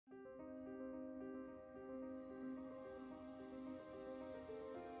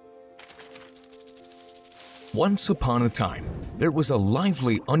Once upon a time, there was a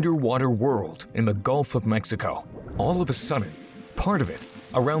lively underwater world in the Gulf of Mexico. All of a sudden, part of it,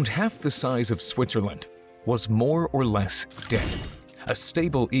 around half the size of Switzerland, was more or less dead. A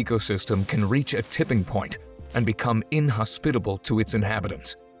stable ecosystem can reach a tipping point and become inhospitable to its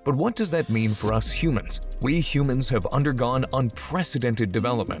inhabitants. But what does that mean for us humans? We humans have undergone unprecedented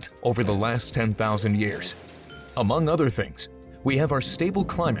development over the last 10,000 years. Among other things, we have our stable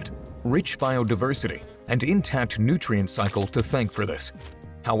climate, rich biodiversity, and intact nutrient cycle to thank for this.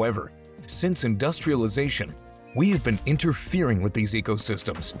 However, since industrialization, we have been interfering with these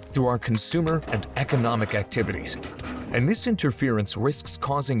ecosystems through our consumer and economic activities. And this interference risks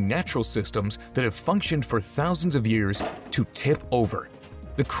causing natural systems that have functioned for thousands of years to tip over.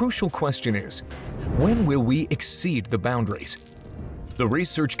 The crucial question is, when will we exceed the boundaries? The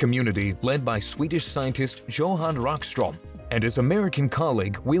research community, led by Swedish scientist Johan Rockström and his American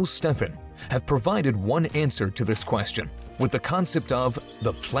colleague Will Steffen, have provided one answer to this question with the concept of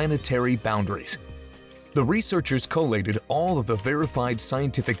the planetary boundaries. The researchers collated all of the verified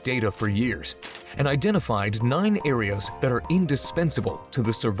scientific data for years and identified 9 areas that are indispensable to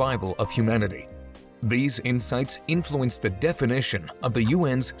the survival of humanity. These insights influence the definition of the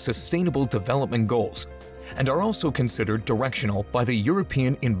UN's Sustainable Development Goals and are also considered directional by the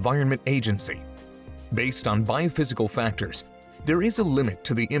European Environment Agency. Based on biophysical factors, there is a limit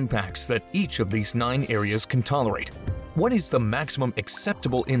to the impacts that each of these 9 areas can tolerate. What is the maximum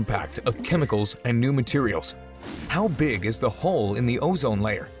acceptable impact of chemicals and new materials? How big is the hole in the ozone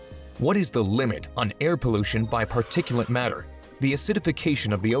layer? What is the limit on air pollution by particulate matter, the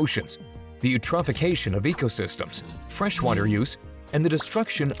acidification of the oceans, the eutrophication of ecosystems, freshwater use, and the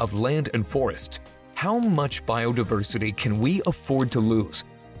destruction of land and forests? How much biodiversity can we afford to lose?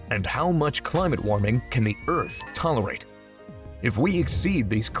 And how much climate warming can the Earth tolerate? If we exceed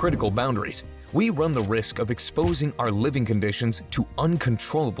these critical boundaries, we run the risk of exposing our living conditions to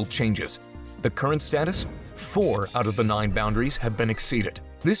uncontrollable changes. The current status? 4 out of the 9 boundaries have been exceeded.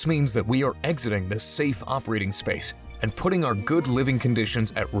 This means that we are exiting this safe operating space and putting our good living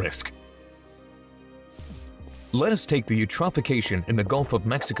conditions at risk. Let us take the eutrophication in the Gulf of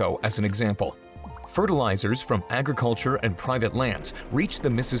Mexico as an example. Fertilizers from agriculture and private lands reach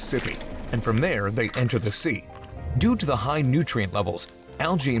the Mississippi, and from there they enter the sea. Due to the high nutrient levels,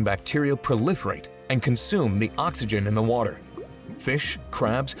 algae and bacteria proliferate and consume the oxygen in the water. Fish,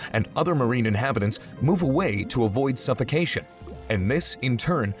 crabs, and other marine inhabitants move away to avoid suffocation, and this, in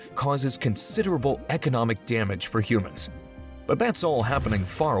turn, causes considerable economic damage for humans. But that's all happening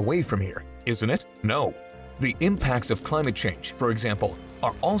far away from here, isn't it? No. The impacts of climate change, for example,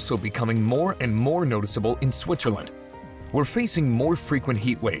 are also becoming more and more noticeable in Switzerland. We're facing more frequent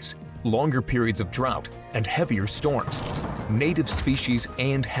heat waves, longer periods of drought, and heavier storms. Native species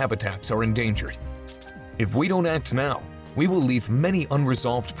and habitats are endangered. If we don't act now, we will leave many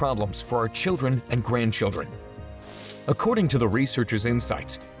unresolved problems for our children and grandchildren. According to the researchers'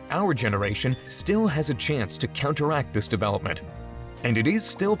 insights, our generation still has a chance to counteract this development. And it is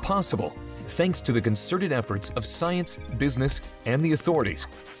still possible. Thanks to the concerted efforts of science, business, and the authorities,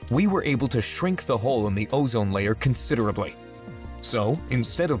 we were able to shrink the hole in the ozone layer considerably. So,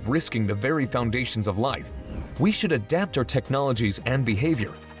 instead of risking the very foundations of life, we should adapt our technologies and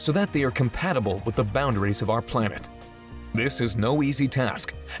behavior so that they are compatible with the boundaries of our planet. This is no easy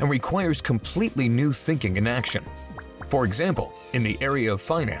task and requires completely new thinking and action. For example, in the area of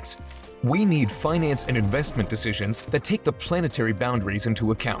finance, we need finance and investment decisions that take the planetary boundaries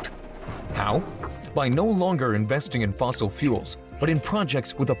into account. How? By no longer investing in fossil fuels, but in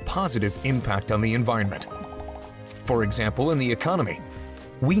projects with a positive impact on the environment. For example, in the economy,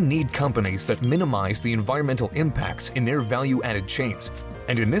 we need companies that minimize the environmental impacts in their value-added chains,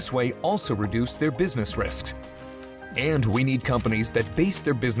 and in this way also reduce their business risks. And we need companies that base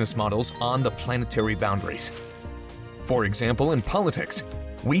their business models on the planetary boundaries. For example, in politics,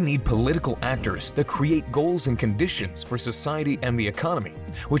 we need political actors that create goals and conditions for society and the economy,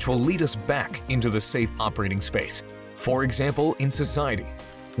 which will lead us back into the safe operating space. For example, in society,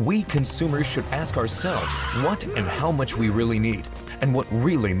 we consumers should ask ourselves what and how much we really need, and what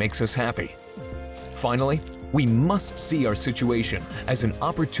really makes us happy. Finally, we must see our situation as an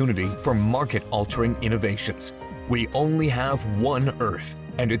opportunity for market-altering innovations. We only have one Earth,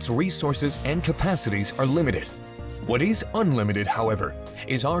 and its resources and capacities are limited. What is unlimited, however,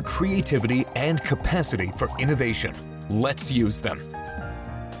 is our creativity and capacity for innovation. Let's use them.